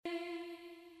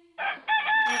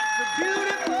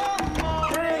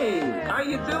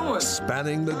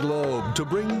spanning the globe to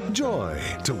bring joy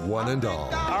to one and all.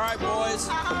 All right, boys,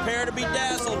 prepare to be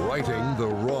dazzled. Righting the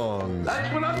wrongs.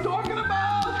 That's what I'm talking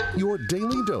about! Your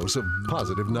daily dose of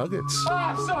positive nuggets. Oh,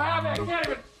 I'm so happy I can't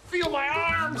even feel my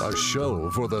arms! A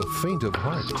show for the faint of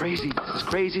heart. It's crazy, it's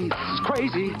crazy, it's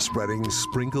crazy. Spreading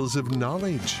sprinkles of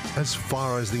knowledge as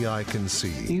far as the eye can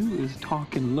see. You is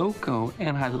talking loco,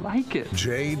 and I like it.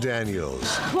 Jay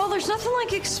Daniels. Well, there's nothing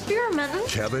like experimenting.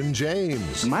 Kevin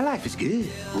James. My life is good,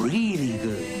 really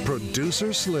good.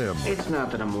 Producer Slim. It's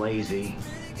not that I'm lazy.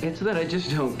 It's that I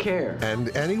just don't care.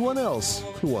 And anyone else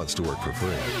who wants to work for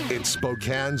free. It's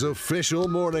Spokane's official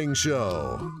morning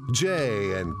show.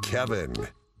 Jay and Kevin.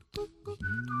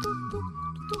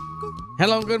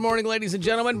 Hello, good morning, ladies and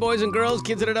gentlemen, boys and girls,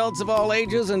 kids and adults of all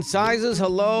ages and sizes.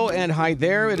 Hello and hi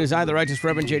there. It is I, the Righteous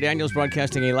Reverend Jay Daniels,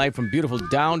 broadcasting a live from beautiful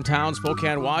downtown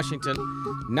Spokane, Washington.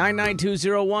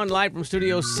 99201, live from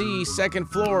Studio C, second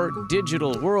floor,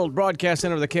 Digital World Broadcast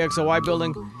Center of the KXOY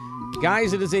building.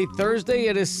 Guys, it is a Thursday.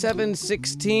 It is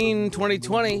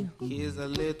 7/16/2020. Here's a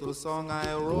little song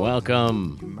I wrote.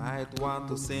 Welcome. You might want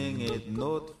to sing it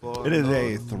note for It is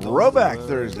a throwback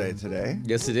Thursday today.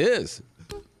 Yes, it is.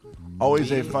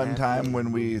 Always a fun time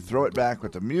when we throw it back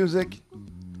with the music.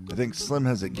 I think Slim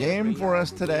has a game for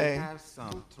us today.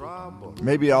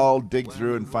 Maybe I'll dig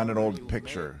through and find an old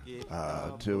picture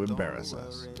to embarrass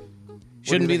us.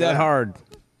 Shouldn't be that hard.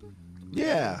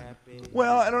 Yeah.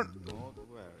 Well, I don't...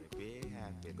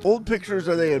 Old pictures,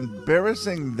 are they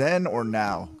embarrassing then or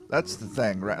now? That's the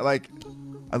thing, right? Like,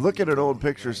 I look at an old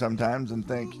picture sometimes and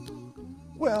think,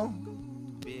 well,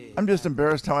 I'm just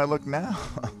embarrassed how I look now.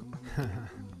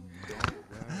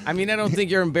 I mean, I don't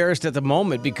think you're embarrassed at the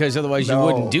moment because otherwise you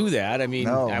wouldn't do that. I mean,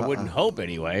 I wouldn't hope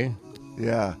anyway.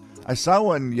 Yeah. I saw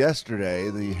one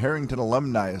yesterday. The Harrington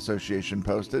Alumni Association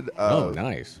posted. Oh,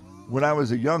 nice. When I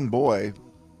was a young boy,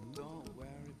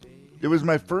 it was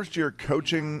my first year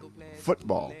coaching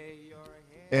football.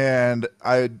 And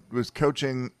I was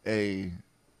coaching a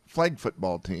flag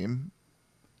football team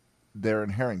there in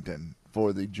Harrington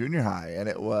for the junior high. And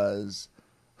it was...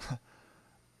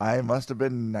 I must have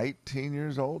been 19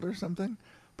 years old or something.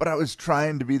 But I was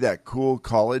trying to be that cool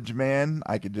college man.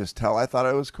 I could just tell I thought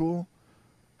I was cool.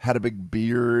 Had a big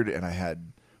beard, and I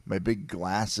had my big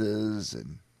glasses,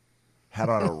 and had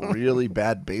on a really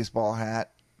bad baseball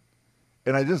hat.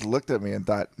 And I just looked at me and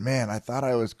thought, man, I thought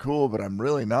I was cool, but I'm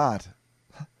really not.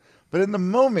 But in the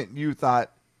moment, you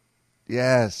thought,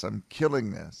 yes, I'm killing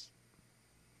this.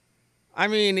 I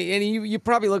mean, and you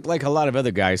probably look like a lot of other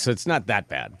guys, so it's not that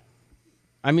bad.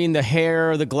 I mean, the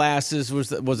hair, the glasses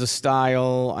was a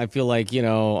style. I feel like,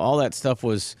 all that stuff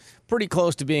was pretty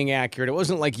close to being accurate. It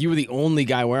wasn't like you were the only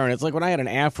guy wearing it. It's like when I had an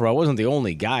afro, I wasn't the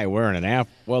only guy wearing an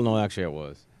afro. Well, no, actually I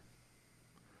was.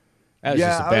 That was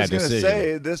just a bad decision. I was going to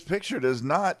say, this picture does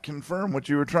not confirm what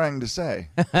you were trying to say.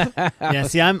 Yeah,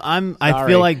 see, I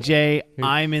feel like, Jay,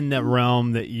 I'm in the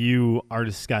realm that you are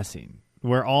discussing,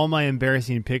 where all my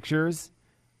embarrassing pictures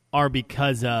are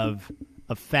because of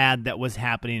a fad that was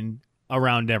happening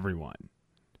around everyone.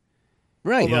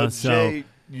 Right. Jay,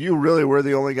 you really were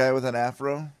the only guy with an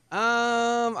afro?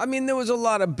 I mean, there was a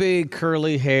lot of big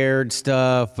curly-haired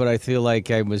stuff, but I feel like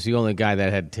I was the only guy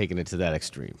that had taken it to that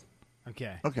extreme.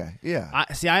 Okay, yeah. I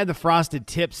had the frosted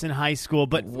tips in high school,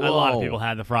 but a lot of people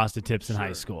had the frosted tips in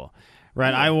high school.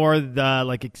 Right, I wore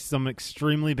some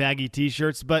extremely baggy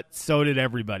T-shirts, but so did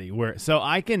everybody. So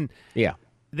I can... Yeah.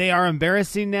 They are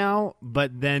embarrassing now,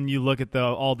 but then you look at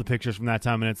all the pictures from that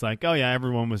time, and it's like, oh, yeah,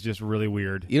 everyone was just really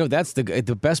weird. That's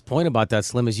the best point about that,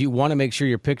 Slim, is you want to make sure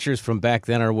your pictures from back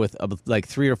then are with like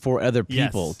 3 or 4 other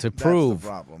people to prove. That's the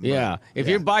problem. Yeah. Right? If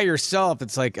you're by yourself,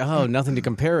 it's like, oh, nothing to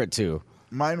compare it to.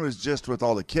 Mine was just with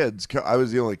all the kids. I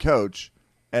was the only coach,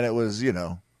 and it was,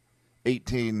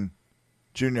 18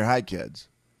 junior high kids.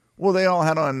 Well, they all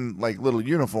had on like little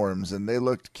uniforms, and they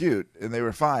looked cute, and they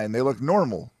were fine. They looked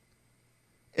normal.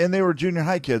 And they were junior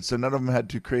high kids, so none of them had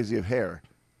too crazy of hair.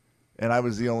 And I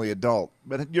was the only adult.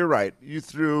 But you're right. You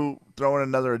throwing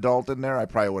another adult in there, I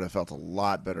probably would have felt a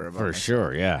lot better about it. For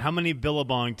sure, yeah. How many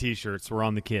Billabong T-shirts were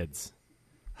on the kids?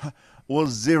 Well,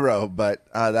 0, but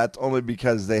that's only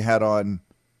because they had on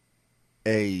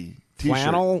a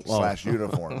T-shirt /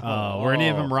 uniform. Were any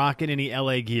of them rocking any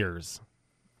LA Gears?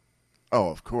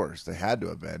 Oh, of course. They had to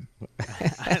have been.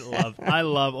 I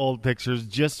love old pictures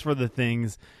just for the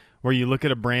things where you look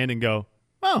at a brand and go,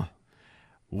 oh,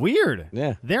 weird.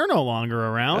 Yeah. They're no longer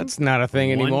around. That's not a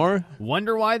thing anymore.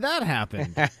 Wonder why that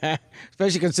happened.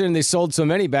 Especially considering they sold so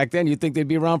many back then, you'd think they'd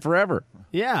be around forever.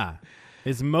 Yeah.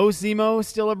 Is Mosimo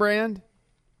still a brand?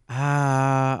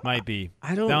 Might be.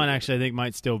 I don't. That one actually I think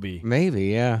might still be. Maybe,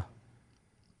 yeah.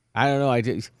 I don't know.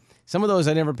 Some of those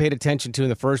I never paid attention to in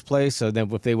the first place, so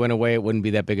then if they went away, it wouldn't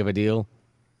be that big of a deal.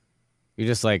 You're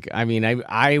just like, I mean,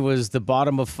 I was the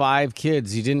bottom of 5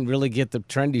 kids. You didn't really get the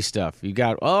trendy stuff. You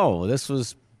got, oh, this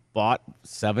was bought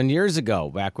 7 years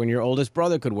ago, back when your oldest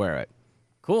brother could wear it.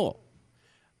 Cool.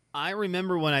 I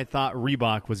remember when I thought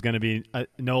Reebok was going to be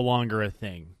no longer a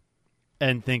thing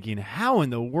and thinking, how in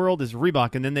the world is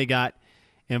Reebok? And then they got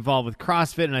involved with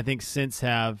CrossFit, and I think since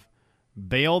have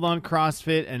bailed on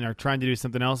CrossFit and are trying to do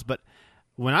something else. But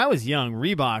when I was young,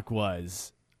 Reebok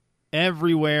was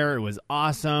everywhere. It was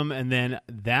awesome. And then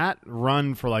that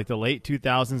run for like the late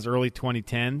 2000s, early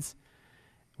 2010s,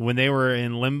 when they were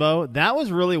in limbo, that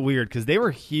was really weird because they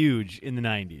were huge in the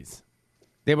 90s.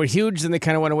 They were huge, then they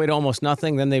kind of went away to almost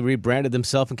nothing. Then they rebranded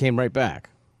themselves and came right back.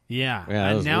 Yeah.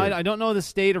 And now I don't know the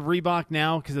state of Reebok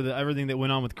now because of everything that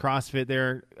went on with CrossFit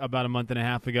there about a month and a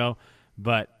half ago.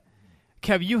 But,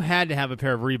 Kev, you had to have a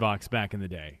pair of Reeboks back in the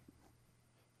day.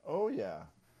 Oh, yeah.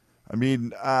 I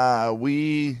mean,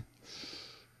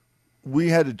 we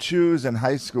had to choose in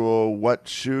high school what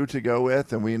shoe to go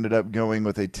with, and we ended up going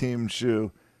with a team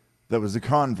shoe that was the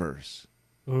Converse.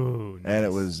 Ooh, nice. And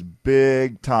it was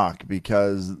big talk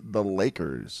because the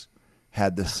Lakers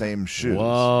had the same shoes.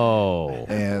 Whoa.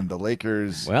 And the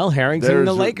Lakers. Well, Harrington and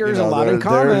the Lakers, a lot in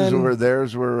common.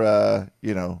 Theirs were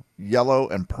yellow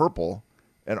and purple,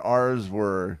 and ours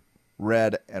were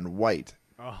red and white.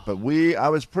 Oh. But I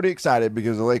was pretty excited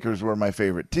because the Lakers were my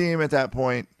favorite team at that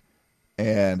point,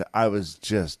 and I was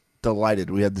just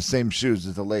delighted. We had the same shoes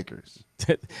as the Lakers.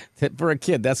 For a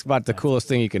kid, that's about the coolest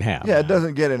thing you can have. Yeah, it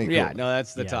doesn't get any cooler. Yeah, no,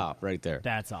 that's the top right there.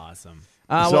 That's awesome.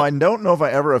 I don't know if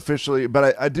I ever officially,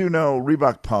 but I do know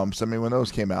Reebok pumps. I mean, when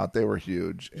those came out, they were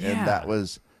huge. Yeah. And that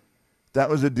was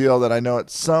a deal that I know at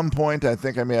some point I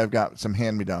think I may have got some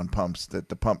hand-me-down pumps that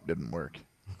the pump didn't work.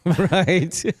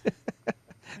 Right.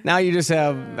 Now you just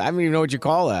have, I don't even know what you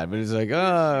call that, but it's like,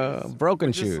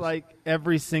 broken shoes. Just like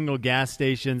every single gas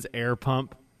station's air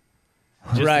pump.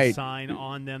 Just a sign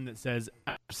on them that says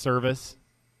service.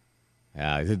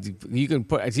 Yeah, you can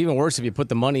put. It's even worse if you put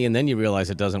the money in, then you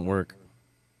realize it doesn't work.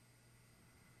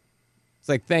 It's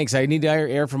like, thanks, I need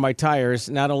air for my tires.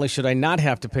 Not only should I not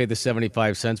have to pay the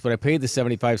 75 cents, but I paid the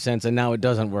 75 cents, and now it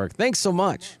doesn't work. Thanks so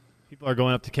much. People are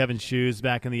going up to Kevin's shoes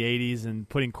back in the 80s and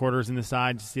putting quarters in the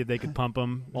side to see if they could pump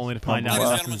them, only to find out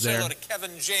nothing's there. To Kevin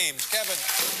James. Kevin.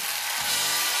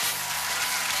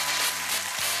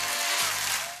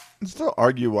 I still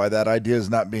argue why that idea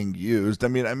is not being used. I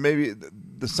mean, maybe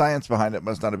the science behind it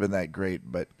must not have been that great,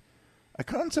 but a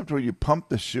concept where you pump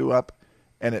the shoe up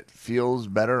and it feels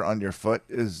better on your foot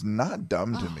is not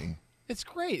dumb to me. It's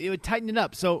great. It would tighten it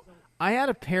up. So I had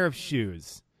a pair of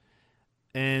shoes,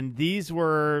 and these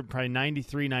were probably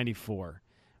 93, 94.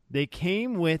 They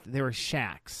were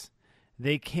Shacks.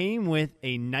 They came with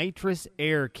a nitrous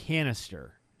air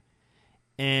canister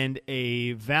and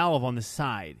a valve on the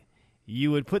side.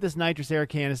 You would put this nitrous air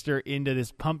canister into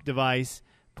this pump device,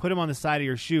 put them on the side of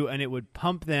your shoe, and it would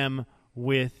pump them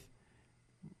with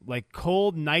like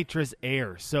cold nitrous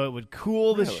air. So it would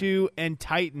cool the shoe and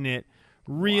tighten it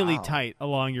really tight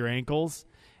along your ankles.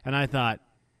 And I thought,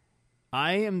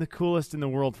 I am the coolest in the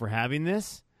world for having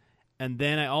this. And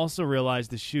then I also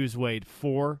realized the shoes weighed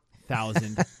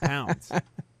 4,000 pounds.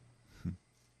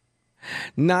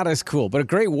 Not as cool, but a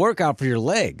great workout for your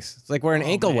legs. It's like wearing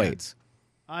ankle weights.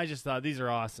 I just thought, these are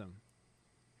awesome.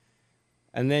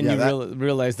 And then you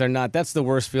realize they're not. That's the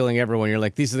worst feeling ever when you're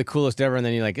like, these are the coolest ever. And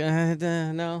then you're like,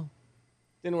 no,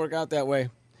 didn't work out that way.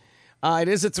 It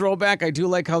is a throwback. I do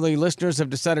like how the listeners have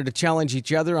decided to challenge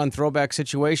each other on throwback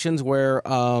situations where,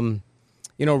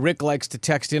 Rick likes to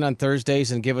text in on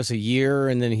Thursdays and give us a year,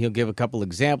 and then he'll give a couple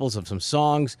examples of some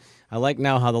songs. I like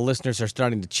now how the listeners are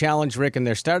starting to challenge Rick, and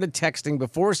they started texting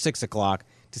before 6 o'clock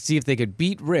to see if they could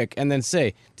beat Rick and then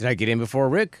say, did I get in before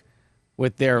Rick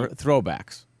with their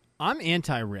throwbacks? I'm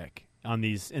anti-Rick in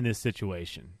this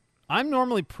situation. I'm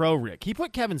normally pro-Rick. He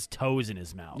put Kevin's toes in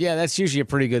his mouth. Yeah, that's usually a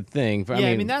pretty good thing.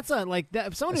 I mean that's like that.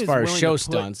 If someone as who's far willing as show to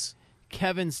put stunts,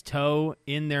 Kevin's toe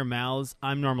in their mouths,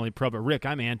 I'm normally pro. But Rick,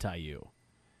 I'm anti-you.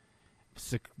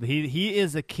 So he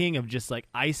is a king of just like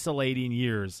isolating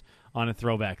years on a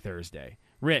Throwback Thursday.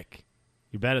 Rick,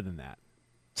 you're better than that.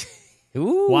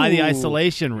 Ooh. Why the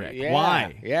isolation, Rick? Yeah,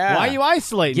 Why? Yeah. Why are you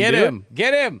isolating? Get dude? him.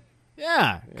 Get him.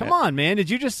 Yeah. Come on, man. Did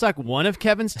you just suck one of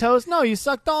Kevin's toes? No, you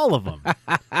sucked all of them.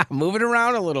 Move it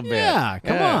around a little bit. Yeah.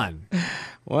 Come on.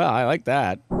 Well, I like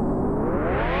that.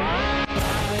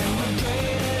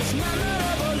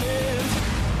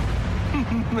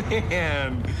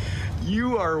 Man,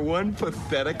 you are one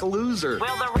pathetic loser.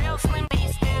 Will the real Slim B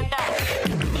stand up?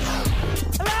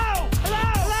 Hello!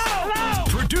 Hello! Hello! Hello!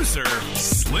 Producer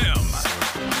Slim.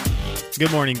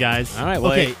 Good morning, guys. All right.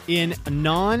 Well, okay, in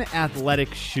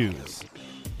non-athletic shoes,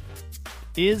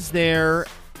 is there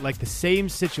like the same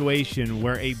situation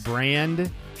where a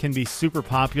brand can be super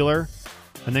popular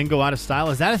and then go out of style?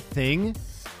 Is that a thing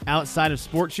outside of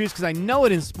sports shoes? Because I know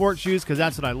it in sports shoes because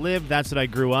that's what I lived, that's what I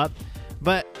grew up.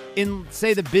 But in,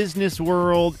 say, the business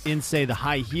world, in, say, the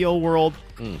high heel world,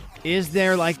 is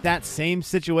there like that same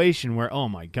situation where, oh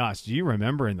my gosh, do you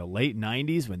remember in the late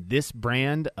 90s when this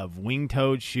brand of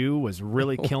wing-toed shoe was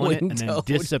really killing it and then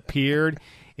disappeared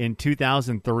in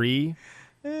 2003?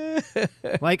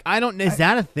 Like, is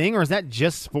that a thing or is that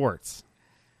just sports?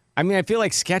 I mean, I feel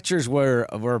like Skechers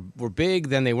were big,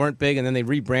 then they weren't big, and then they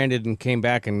rebranded and came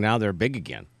back, and now they're big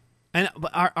again. And and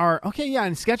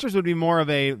Skechers would be more of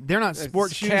a, they're not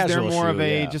sports shoes, they're more of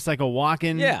a, just like a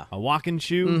walk-in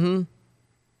shoe. Mm-hmm.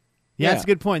 Yeah, that's a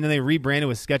good point. And then they rebranded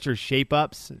with Skechers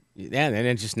Shape-Ups. Yeah, and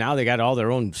then just now they got all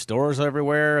their own stores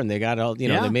everywhere, and they got all,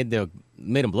 they made them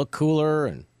look cooler.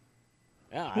 And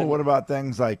well, what about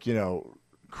things like,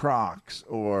 Crocs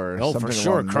or something for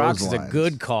sure. along Crocs those is a lines?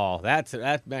 good call.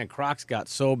 That man, Crocs got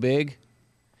so big.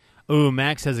 Ooh,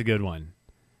 Max has a good one.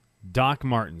 Doc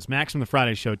Martens. Max from the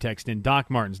Friday Show texted in Doc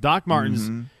Martens. Doc Martens,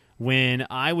 when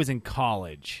I was in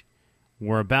college,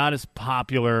 were about as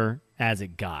popular as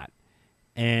it got.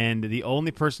 And the only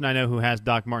person I know who has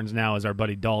Doc Martens now is our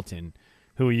buddy Dalton,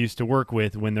 who we used to work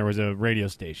with when there was a radio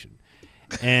station.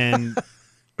 And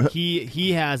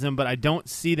he has them, but I don't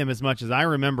see them as much as I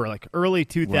remember. Like early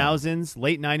 2000s,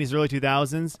 late 90s, early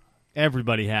 2000s,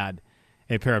 everybody had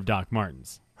a pair of Doc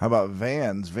Martens. How about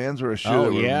Vans? Vans were a shoe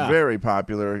that were very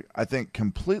popular. I think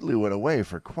completely went away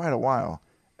for quite a while,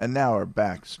 and now are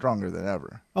back stronger than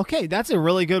ever. Okay, that's a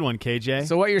really good one, KJ.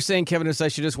 So what you're saying, Kevin, is I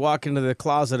should just walk into the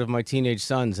closet of my teenage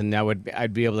sons, and now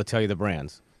I'd be able to tell you the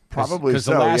brands. Probably Because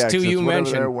so. the last yeah, two you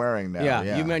mentioned, they're wearing now.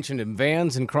 Yeah, you mentioned them,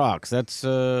 Vans and Crocs. That's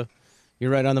you're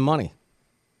right on the money.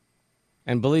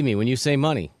 And believe me, when you say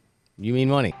money, you mean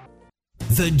money.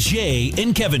 The Jay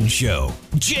and Kevin Show.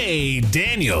 Jay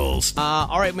Daniels.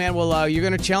 All right, man. Well, you're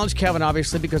going to challenge Kevin,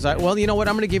 obviously, because you know what?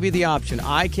 I'm going to give you the option.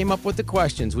 I came up with the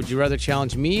questions. Would you rather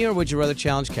challenge me or would you rather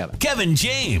challenge Kevin? Kevin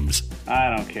James.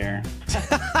 I don't care.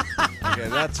 Okay,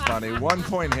 that's funny. 1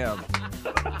 point him.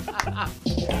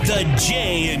 The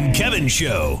Jay and Kevin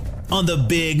Show on the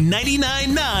Big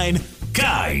 99.9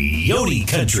 Coyote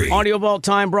Country. Audio Vault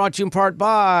Time brought to you in part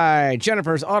by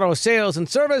Jennifer's Auto Sales and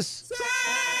Service.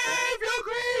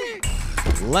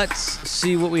 Let's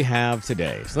see what we have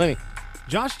today. So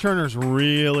Josh Turner's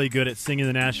really good at singing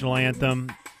the national anthem,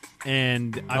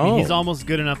 and I mean he's almost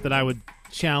good enough that I would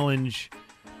challenge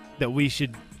that we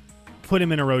should put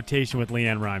him in a rotation with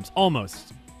Leanne Rimes.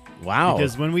 Almost. Wow.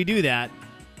 Because when we do that,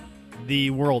 the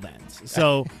world ends.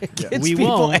 So we people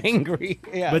won't. Angry.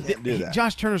 Yeah. But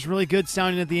Josh Turner's really good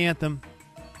sounding at the anthem.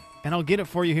 And I'll get it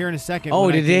for you here in a second.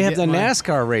 Oh, did they have the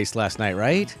NASCAR race last night,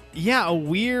 right? Yeah,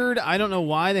 I don't know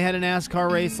why they had a NASCAR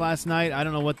race last night. I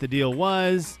don't know what the deal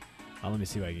was. Let me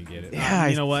see if I can get it. Yeah,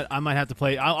 you know what? I might have to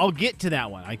play. I'll get to that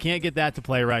one. I can't get that to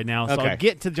play right now. So Okay. I'll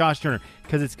get to Josh Turner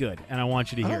because it's good, and I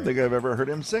want you to I hear don't it. think I've ever heard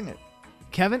him sing it.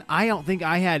 Kevin, I don't think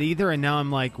I had either, and now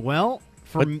I'm like, well,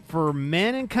 for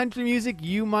men in country music,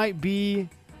 you might be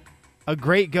a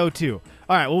great go-to.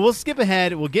 All right, well, we'll skip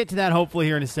ahead. We'll get to that hopefully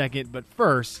here in a second. But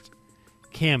first,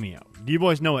 Cameo. Do you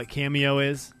boys know what Cameo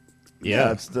is?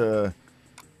 Yeah, it's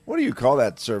what do you call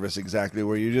that service exactly,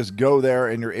 where you just go there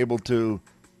and you're able to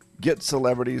get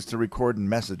celebrities to record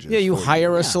messages? Yeah, you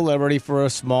hire a celebrity for a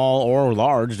small or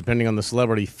large, depending on the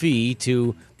celebrity fee,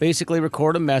 to basically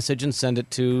record a message and send it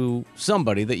to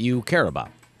somebody that you care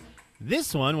about.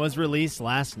 This one was released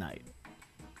last night.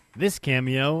 This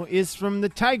cameo is from the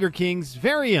Tiger King's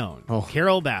very own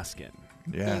Carole Baskine.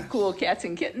 Yeah. Cool cats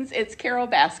and kittens. It's Carole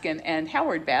Baskine and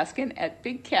Howard Baskine at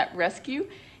Big Cat Rescue,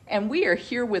 and we are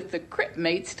here with the Crip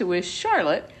Mates to wish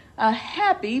Charlotte a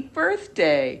happy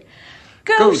birthday.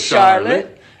 Go,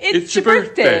 Charlotte! It's your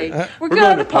birthday. We're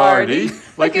gonna party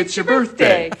like it's your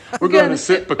birthday. We're gonna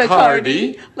sip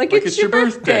Bacardi like it's your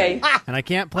birthday. And I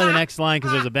can't play the next line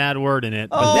because there's a bad word in it.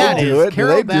 But Oh. that Do is it?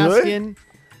 Carole Do they do it? Baskin.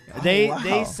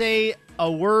 They say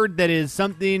a word that is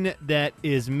something that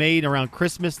is made around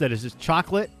Christmas that is just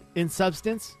chocolate in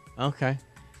substance. Okay.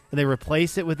 And they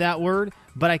replace it with that word,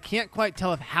 but I can't quite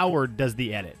tell if Howard does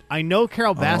the edit. I know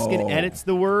Carole Baskin edits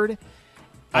the word.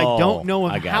 I don't know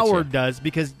if Howard does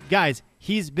because, guys,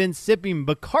 he's been sipping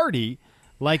Bacardi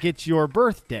like it's your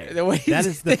birthday. That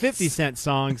is the 50 Cent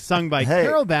song sung by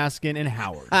Carole Baskin and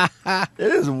Howard.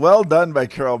 It is well done by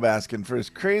Carole Baskin. For as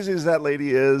crazy as that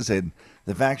lady is and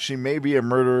the fact she may be a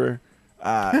murderer,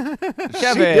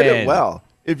 she did it well.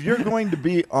 if you're going to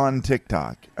be on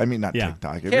TikTok, I mean not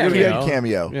TikTok, if you're going to be on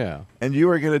Cameo, and you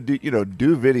are going to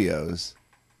do videos,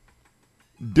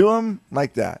 do them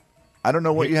like that. I don't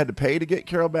know what you had to pay to get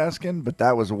Carole Baskine, but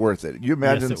that was worth it. You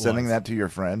imagine sending that to your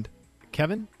friend?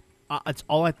 Kevin, it's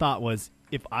all I thought was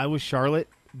if I was Charlotte,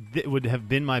 it would have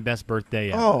been my best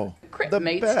birthday ever. Oh,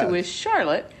 Mates to wish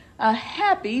Charlotte a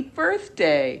happy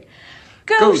birthday.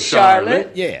 Go,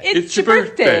 Charlotte. Yeah. It's your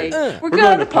birthday. We're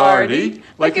going to party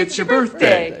like it's your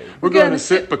birthday. We're going to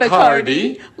sip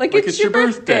Bacardi like it's your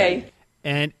birthday.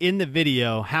 And in the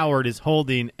video, Howard is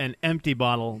holding an empty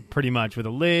bottle, pretty much, with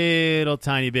a little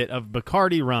tiny bit of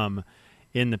Bacardi rum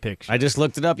in the picture. I just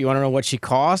looked it up. You want to know what she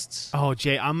costs? Oh,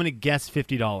 Jay, I'm going to guess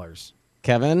 $50.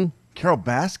 Kevin? Carole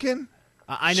Baskin?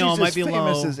 I know, She's it might be low. as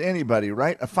famous as anybody,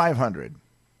 right? A $500.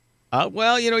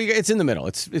 Well, it's in the middle.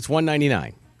 It's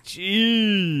 $199.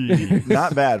 Gee.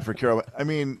 Not bad for Carole. I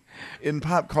mean, in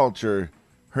pop culture,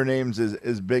 her name's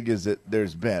as big as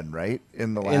there's been, right?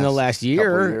 In the last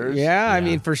year. Yeah, I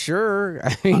mean, for sure.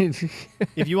 I mean,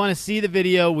 if you want to see the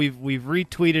video, we've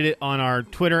retweeted it on our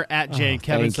Twitter at Jay and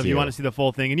Kevin. So if you want to see the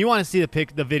full thing and you want to see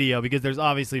the video, because there's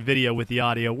obviously video with the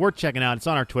audio, worth checking out. It's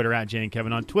on our Twitter at Jay and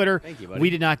Kevin on Twitter. Thank you, buddy. We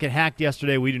did not get hacked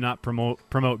yesterday. We do not promote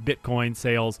Bitcoin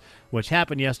sales, which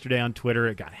happened yesterday on Twitter.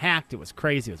 It got hacked. It was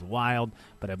crazy. It was wild,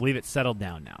 but I believe it's settled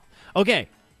down now. Okay,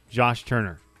 Josh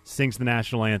Turner sings the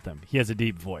national anthem. He has a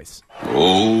deep voice.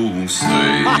 Oh, say,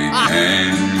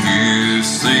 can you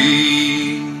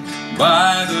see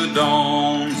by the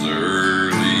dawn's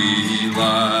early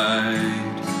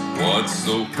light what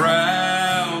so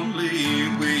proudly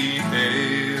we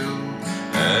hailed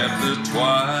at the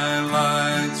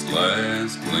twilight's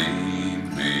last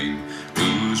gleaming,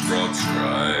 whose broad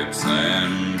stripes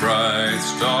and bright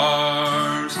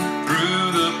stars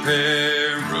through the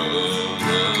perilous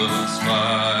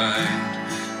fight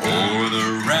o'er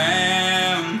the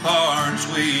ramparts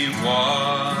we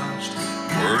watched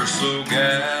were so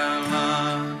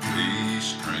gallantly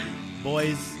streamed.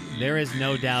 Boys, there is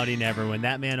no doubting ever when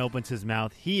that man opens his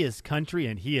mouth, he is country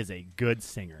and he is a good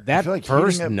singer. That like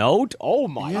first note? Oh,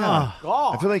 my God.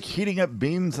 I feel like heating up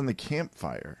beans on the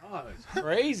campfire. Oh, it's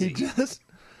crazy. He just...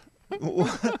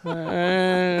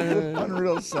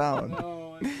 unreal sound.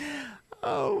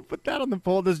 Oh, put that on the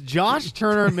poll. Does Josh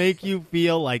Turner make you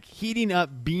feel like heating up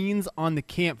beans on the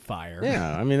campfire?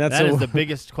 Yeah, I mean, that is the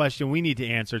biggest question we need to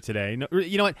answer today.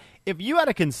 You know what? If you had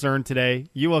a concern today,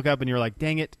 you woke up and you were like,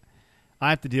 dang it,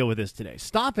 I have to deal with this today.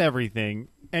 Stop everything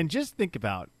and just think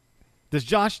about, does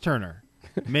Josh Turner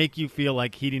make you feel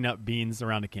like heating up beans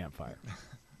around a campfire?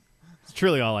 It's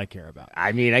truly all I care about.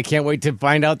 I mean, I can't wait to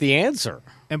find out the answer.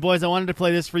 And boys, I wanted to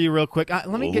play this for you real quick. I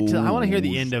want to hear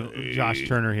the end of Josh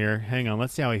Turner here. Hang on,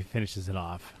 let's see how he finishes it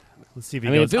off. Let's see if he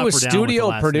goes if it up was or down studio with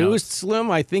the last produced, note.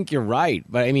 Slim, I think you're right.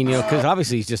 But I mean, because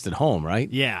obviously he's just at home, right?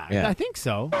 Yeah, I think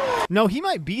so. No, he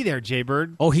might be there, Jay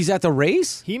Bird. Oh, he's at the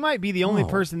race? He might be the only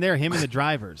person there, him and the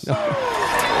drivers. O'er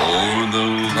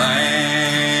the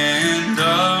land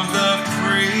of the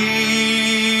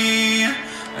free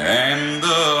and the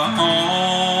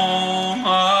home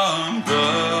of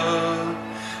the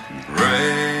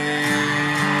brave.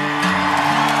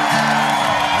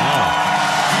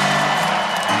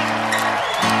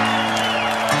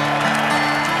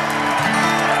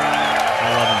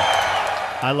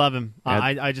 I love him.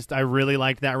 I really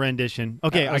liked that rendition.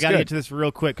 Okay, I got to get to this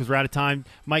real quick because we're out of time.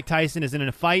 Mike Tyson is in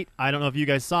a fight. I don't know if you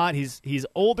guys saw it. He's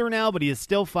older now, but he is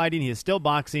still fighting. He is still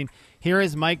boxing. Here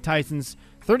is Mike Tyson's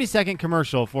 30-second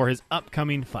commercial for his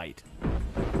upcoming fight.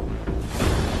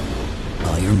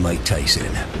 Iron Mike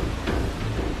Tyson,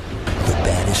 the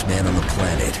baddest man on the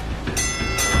planet,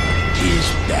 is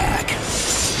back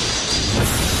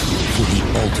for the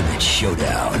ultimate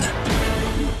showdown.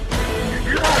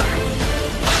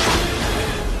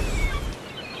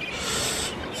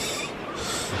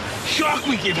 Shark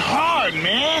Week is hard,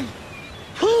 man.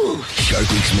 Whew. Shark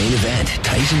Week's main event,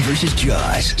 Tyson versus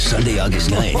Jaws, Sunday,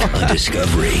 August 9th on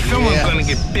Discovery. Someone's gonna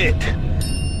get bit.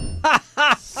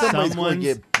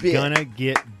 Someone's gonna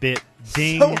get bit.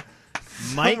 Ding.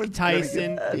 Mike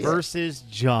Tyson versus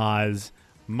Jaws.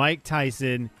 Mike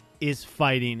Tyson is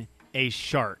fighting a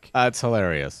shark. That's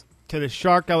hilarious. To the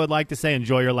shark, I would like to say,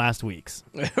 enjoy your last weeks.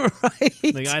 Right.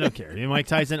 Like, I don't care. Mike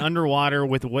Tyson underwater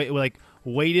with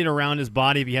weighted around his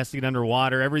body if he has to get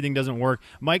underwater. Everything doesn't work.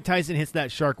 Mike Tyson hits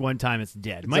that shark one time, it's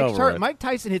dead. Mike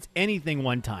Tyson hits anything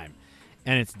one time,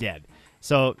 and it's dead.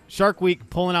 So Shark Week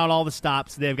pulling out all the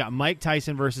stops. They've got Mike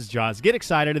Tyson versus Jaws. Get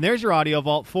excited, and there's your audio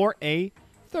vault for a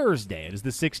Thursday. It is the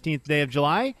 16th day of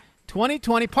July,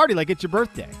 2020. Party like it's your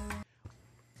birthday.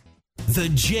 The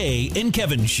Jay and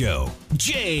Kevin Show.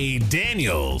 Jay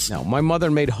Daniels. No, my mother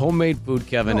made homemade food,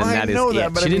 Kevin, Well, and I that is know it.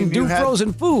 that, but She I mean, didn't do you had-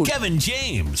 frozen food. Kevin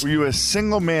James. Were you a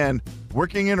single man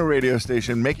working in a radio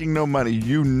station, making no money?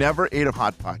 You never ate a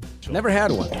hot pot. Never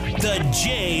had one. The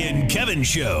Jay and Kevin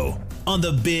Show on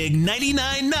the Big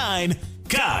 99.9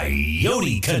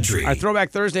 Coyote Country. Our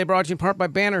Throwback Thursday brought to you in part by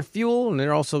Banner Fuel, and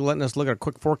they're also letting us look at a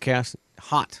quick forecast.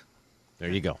 Hot. There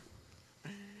you go.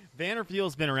 Banner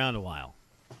Fuel's been around a while.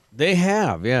 They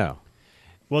have, yeah.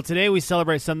 Well, today we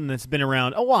celebrate something that's been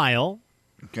around a while.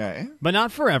 Okay. But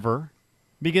not forever,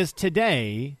 because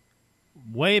today,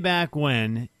 way back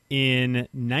when, in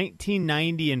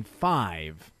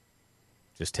 1995,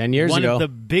 just 10 years one ago, of the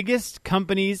biggest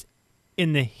companies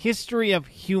in the history of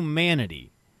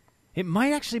humanity. It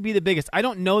might actually be the biggest. I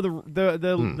don't know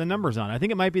the numbers on it. I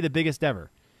think it might be the biggest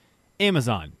ever.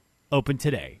 Amazon opened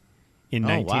today in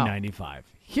 1995. Wow.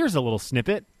 Here's a little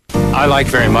snippet. I like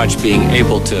very much being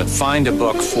able to find a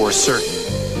book for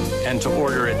certain and to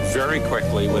order it very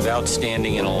quickly without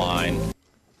standing in a line.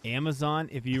 Amazon,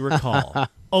 if you recall,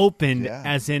 opened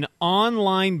as an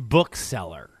online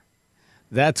bookseller.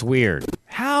 That's weird.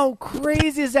 How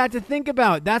crazy is that to think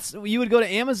about? You would go to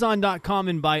Amazon.com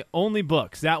and buy only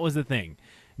books. That was the thing.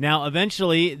 Now,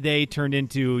 eventually, they turned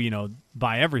into,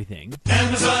 buy everything.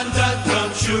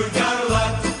 Amazon.com sure got a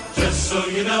lot. Just so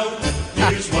you know,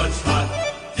 here's what's hot.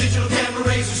 Digital camera,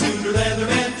 razor, scooter, leather,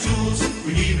 and tools.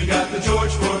 We even got the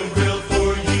George Foreman grill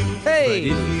for you. Hey! But if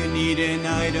you need an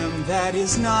item that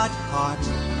is not hot,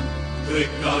 click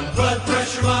on blood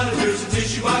pressure monitors and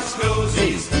tissue box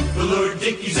cozies, velour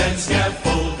dickies and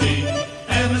scaffolding.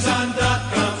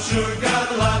 Amazon.com sure got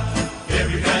a lot.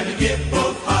 Every kind of gift,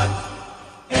 both hot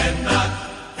and not,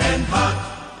 and hot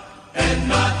and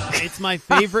not. It's my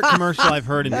favorite commercial I've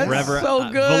heard in forever.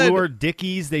 So good. Velour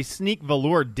Dickies. They sneak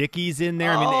Velour Dickies in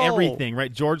there. I mean, everything,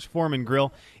 right? George Foreman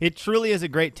Grill. It truly is a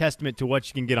great testament to what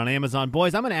you can get on Amazon.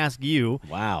 Boys, I'm going to ask you.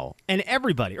 Wow. And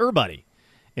everybody,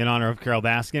 in honor of Carole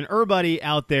Baskine,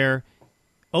 out there,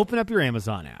 open up your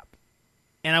Amazon app.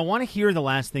 And I want to hear the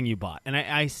last thing you bought. And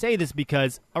I say this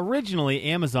because originally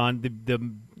Amazon,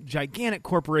 the gigantic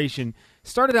corporation,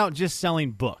 started out just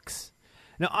selling books.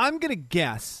 Now, I'm going to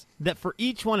guess that for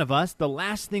each one of us, the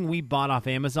last thing we bought off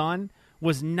Amazon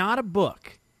was not a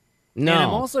book. No. And I'm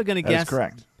also going to guess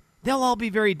correct. They'll all be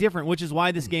very different, which is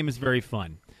why this game is very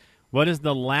fun. What is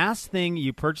the last thing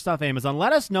you purchased off Amazon?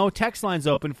 Let us know. Text line's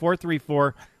open,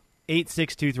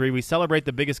 434-8623. We celebrate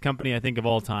the biggest company, I think, of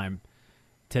all time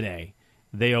today.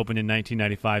 They opened in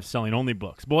 1995, selling only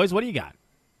books. Boys, what do you got?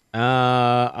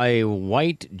 A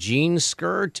white jean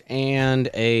skirt and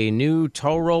a new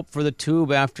tow rope for the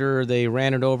tube after they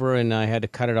ran it over and I had to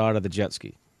cut it out of the jet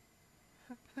ski.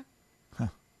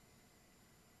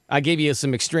 I gave you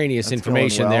some extraneous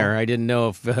information there. I didn't know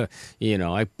if, I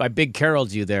big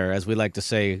Caroled you there, as we like to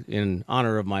say, in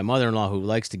honor of my mother-in-law who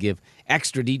likes to give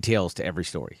extra details to every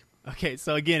story. Okay,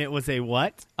 so again, it was a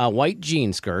what? A white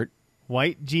jean skirt.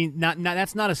 White jean. Not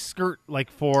that's not a skirt like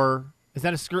for. Is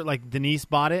that a skirt like Denise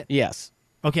bought it? Yes.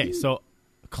 Okay, so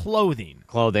clothing.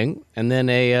 Clothing, and then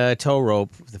a tow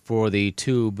rope for the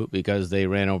tube because they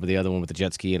ran over the other one with the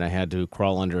jet ski, and I had to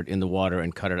crawl under it in the water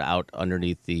and cut it out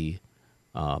underneath the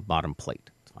bottom plate.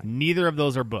 Neither of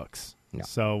those are books. No.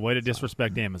 So way to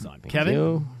disrespect Amazon. Thank Kevin?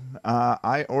 you.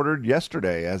 I ordered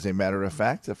yesterday, as a matter of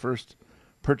fact, the first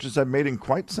purchase I've made in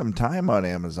quite some time on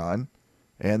Amazon.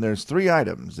 And there's 3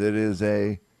 items. It is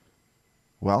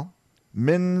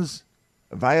men's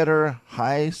Viator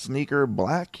high sneaker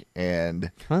black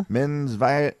and men's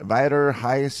Viator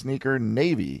high sneaker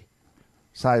navy.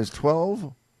 Size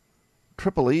 12,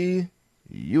 triple E,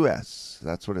 US.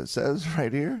 That's what it says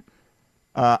right here.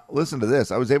 Listen to this.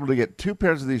 I was able to get 2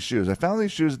 pairs of these shoes. I found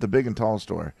these shoes at the Big and Tall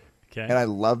store. Okay. And I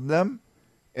love them.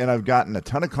 And I've gotten a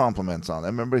ton of compliments on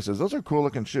them. Everybody says, those are cool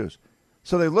looking shoes.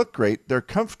 So they look great. They're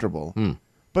comfortable.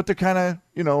 But they're kind of,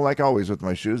 like always with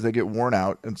my shoes, they get worn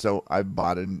out. And so I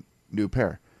bought a new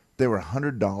pair. They were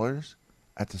 $100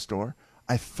 at the store.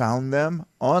 I found them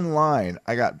online.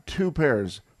 I got 2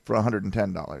 pairs for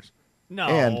 $110. No.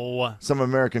 And some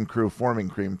American Crew forming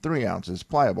cream, 3 ounces,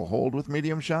 pliable hold with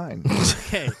medium shine.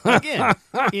 Okay. Again,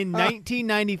 in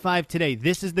 1995 today,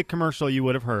 this is the commercial you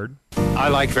would have heard. I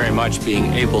like very much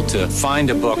being able to find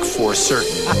a book for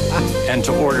certain and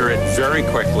to order it very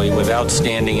quickly without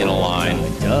standing in a line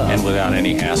and without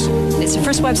any hassle. It's the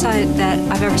first website that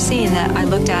I've ever seen that I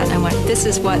looked at and went, this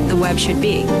is what the web should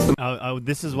be.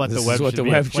 This is what the web should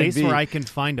be. A place where I can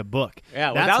find a book.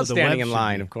 Yeah, That's without what the standing web in should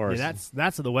line, be. of course. Yeah,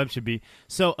 that's what the web should be.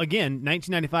 So again,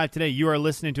 1995 today, you are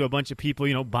listening to a bunch of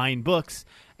people, buying books.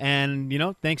 And,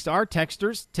 thanks to our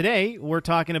texters, today we're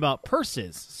talking about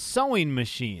purses, sewing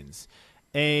machines,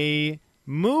 a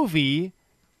movie,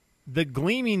 The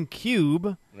Gleaming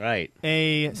Cube, right?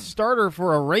 A starter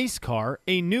for a race car,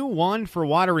 a new wand for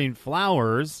watering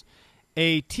flowers,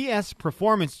 a TS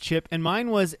performance chip, and mine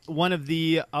was one of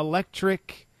the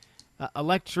electric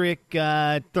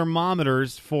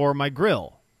thermometers for my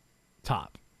grill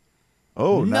top.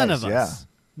 Oh, None nice,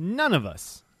 of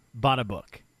us bought a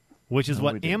book, which is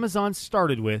what Amazon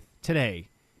started with today,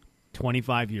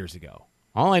 25 years ago.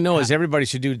 All I know is everybody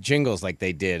should do jingles like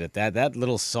they did at that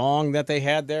little song that they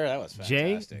had there. That was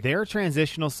fantastic. Jay, their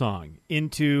transitional song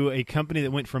into a company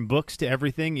that went from books to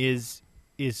everything is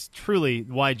truly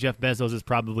why Jeff Bezos is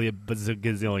probably a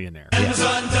gazillionaire.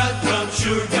 Amazon.com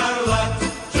sure got a lot.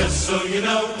 Just so you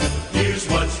know, here's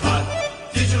what's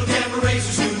hot. Digital camera,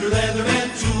 razor, scooter, leather,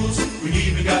 and tools. We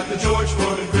even got the George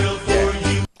Foreman grill for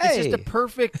you. It's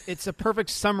just a perfect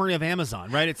summary of Amazon,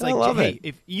 right? It's like, hey,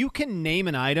 if you can name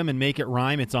an item and make it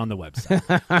rhyme, it's on the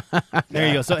website. There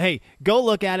you go. So, hey, go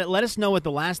look at it. Let us know what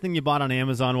the last thing you bought on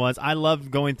Amazon was. I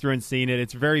love going through and seeing it.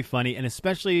 It's very funny, and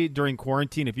especially during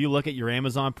quarantine, if you look at your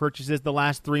Amazon purchases the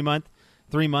last 3 months,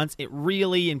 it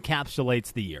really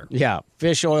encapsulates the year. Yeah,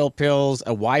 fish oil pills,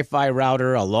 a Wi-Fi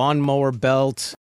router, a lawnmower belt.